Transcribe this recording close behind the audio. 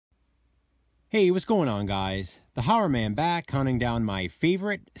Hey, what's going on, guys? The Horror Man back, counting down my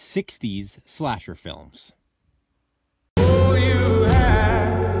favorite 60s slasher films. All you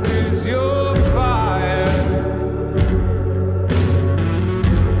have is your fire,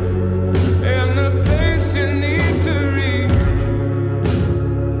 and the place you need to reach.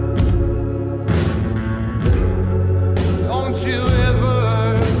 Don't you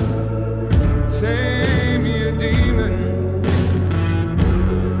ever tame your demon.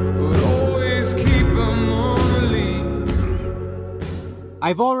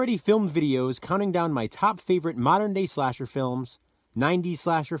 I've already filmed videos counting down my top favorite modern-day slasher films, 90s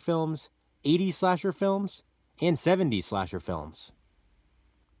slasher films, 80s slasher films, and 70s slasher films.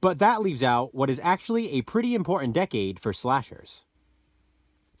 But that leaves out what is actually a pretty important decade for slashers.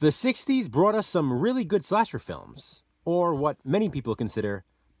 The 60s brought us some really good slasher films, or what many people consider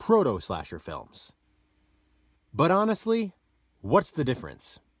proto-slasher films. But honestly, what's the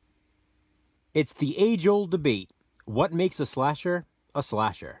difference? It's the age-old debate, what makes a slasher a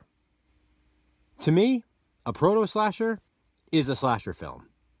slasher? To me, a proto-slasher is a slasher film.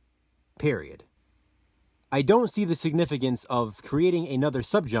 Period. I don't see the significance of creating another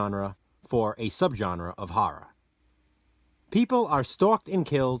subgenre for a subgenre of horror. People are stalked and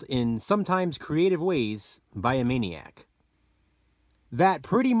killed in sometimes creative ways by a maniac. That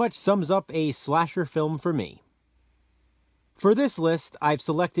pretty much sums up a slasher film for me. For this list, I've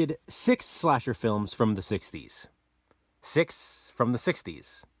selected 6 slasher films from the 60s. 6 from the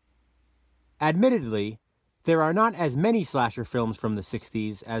 60s. Admittedly, there are not as many slasher films from the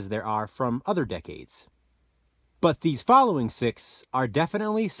 60s as there are from other decades. But these following 6 are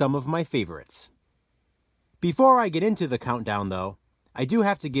definitely some of my favorites. Before I get into the countdown, though, I do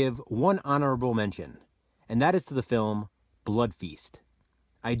have to give one honorable mention, and that is to the film Blood Feast.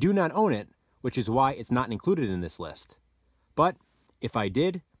 I do not own it, which is why it's not included in this list. But if I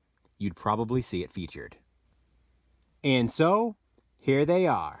did, you'd probably see it featured. And so, here they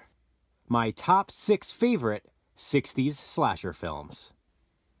are, my top 6 favorite 60s slasher films.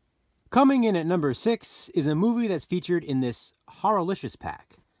 Coming in at number 6 is a movie that's featured in this Horrorlicious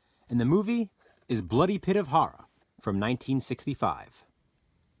pack, and the movie is Bloody Pit of Horror from 1965.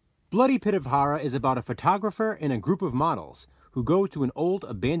 Bloody Pit of Horror is about a photographer and a group of models who go to an old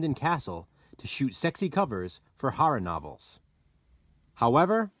abandoned castle to shoot sexy covers for horror novels.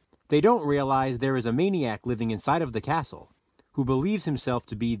 However, they don't realize there is a maniac living inside of the castle who believes himself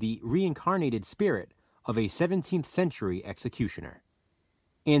to be the reincarnated spirit of a 17th century executioner.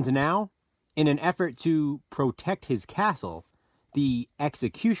 And now, in an effort to protect his castle, the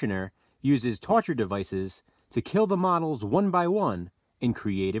executioner uses torture devices to kill the models one by one in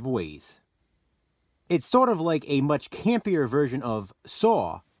creative ways. It's sort of like a much campier version of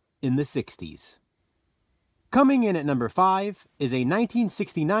Saw in the 60s. Coming in at number 5 is a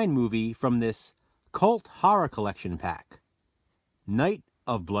 1969 movie from this cult horror collection pack, Night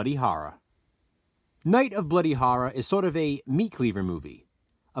of Bloody Horror. Night of Bloody Horror is sort of a meat cleaver movie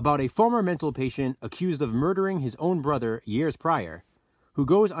about a former mental patient accused of murdering his own brother years prior, who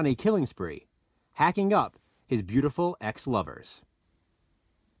goes on a killing spree, hacking up his beautiful ex-lovers.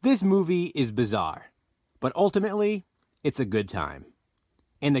 This movie is bizarre, but ultimately, it's a good time.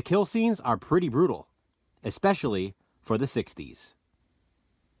 And the kill scenes are pretty brutal, especially for the 60s.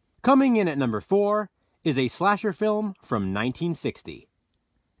 Coming in at number 4 is a slasher film from 1960.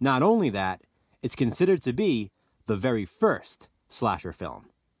 Not only that, it's considered to be the very first slasher film.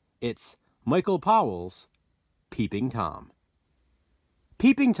 It's Michael Powell's Peeping Tom.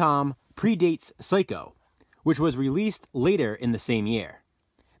 Peeping Tom predates Psycho, which was released later in the same year,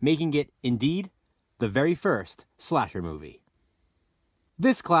 making it, indeed, the very first slasher movie.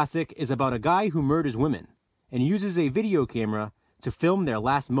 This classic is about a guy who murders women and uses a video camera to film their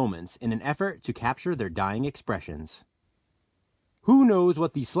last moments in an effort to capture their dying expressions. Who knows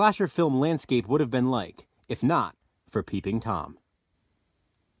what the slasher film landscape would have been like, if not for Peeping Tom.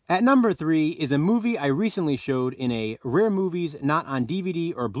 At number 3 is a movie I recently showed in a Rare Movies Not on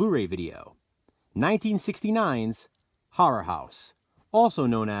DVD or Blu-ray video, 1969's Horror House, also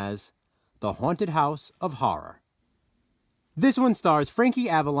known as The Haunted House of Horror. This one stars Frankie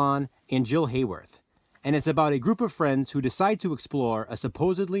Avalon and Jill Hayworth, and it's about a group of friends who decide to explore a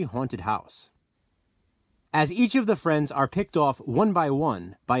supposedly haunted house. As each of the friends are picked off one by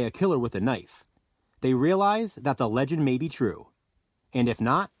one by a killer with a knife, they realize that the legend may be true, and if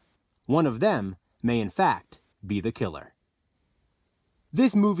not, one of them may in fact be the killer.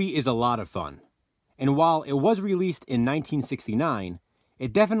 This movie is a lot of fun, and while it was released in 1969,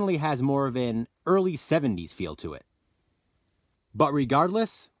 it definitely has more of an early 70s feel to it. But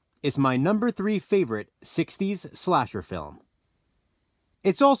regardless, it's my number 3 favorite 60s slasher film.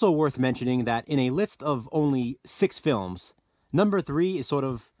 It's also worth mentioning that in a list of only 6 films, number 3 is sort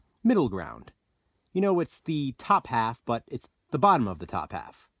of middle ground. You know, it's the top half, but it's the bottom of the top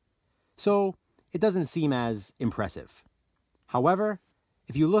half. So it doesn't seem as impressive. However,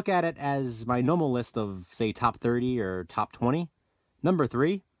 if you look at it as my normal list of, say, top 30 or top 20, number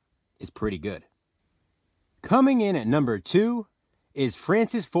 3 is pretty good. Coming in at number 2 is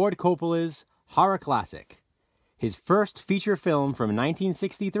Francis Ford Coppola's horror classic, his first feature film from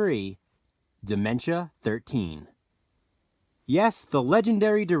 1963, Dementia 13. Yes, the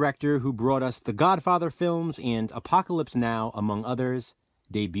legendary director who brought us the Godfather films and Apocalypse Now, among others,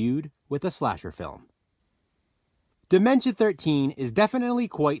 debuted with a slasher film. Dementia 13 is definitely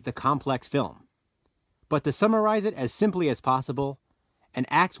quite the complex film, but to summarize it as simply as possible, an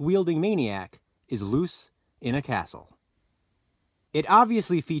axe-wielding maniac is loose in a castle. It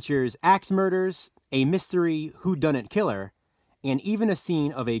obviously features axe murders, a mystery whodunit killer, and even a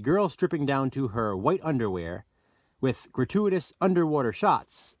scene of a girl stripping down to her white underwear with gratuitous underwater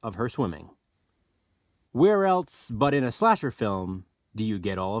shots of her swimming. Where else but in a slasher film do you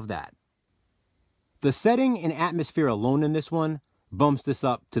get all of that? The setting and atmosphere alone in this one bumps this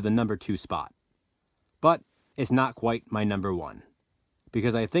up to the number 2 spot. But it's not quite my number 1,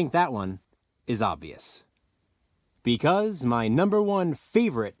 because I think that one is obvious. Because my number 1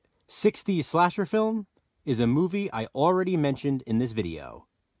 favorite 60s slasher film is a movie I already mentioned in this video.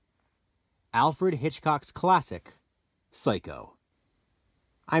 Alfred Hitchcock's classic, Psycho.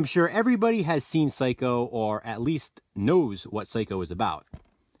 I'm sure everybody has seen Psycho, or at least knows what Psycho is about.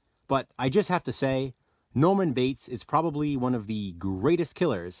 But I just have to say, Norman Bates is probably one of the greatest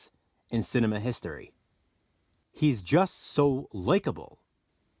killers in cinema history. He's just so likable.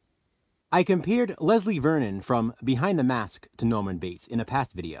 I compared Leslie Vernon from Behind the Mask to Norman Bates in a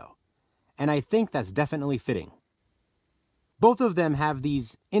past video, and I think that's definitely fitting. Both of them have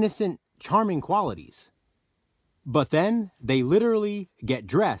these innocent, charming qualities, but then they literally get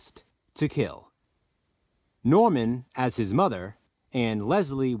dressed to kill. Norman as his mother, and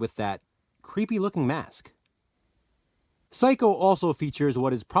Leslie with that creepy-looking mask. Psycho also features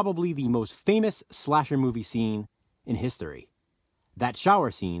what is probably the most famous slasher movie scene in history. That shower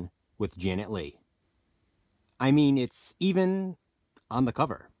scene with Janet Leigh. I mean, it's even on the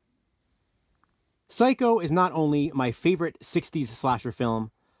cover. Psycho is not only my favorite 60s slasher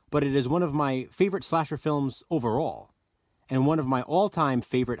film, but it is one of my favorite slasher films overall, and one of my all-time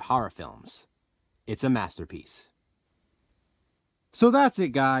favorite horror films. It's a masterpiece. So that's it,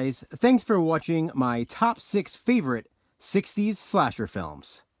 guys. Thanks for watching my top 6 favorite 60s slasher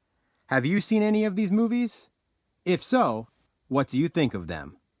films. Have you seen any of these movies? If so, what do you think of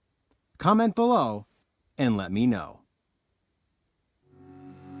them? Comment below and let me know.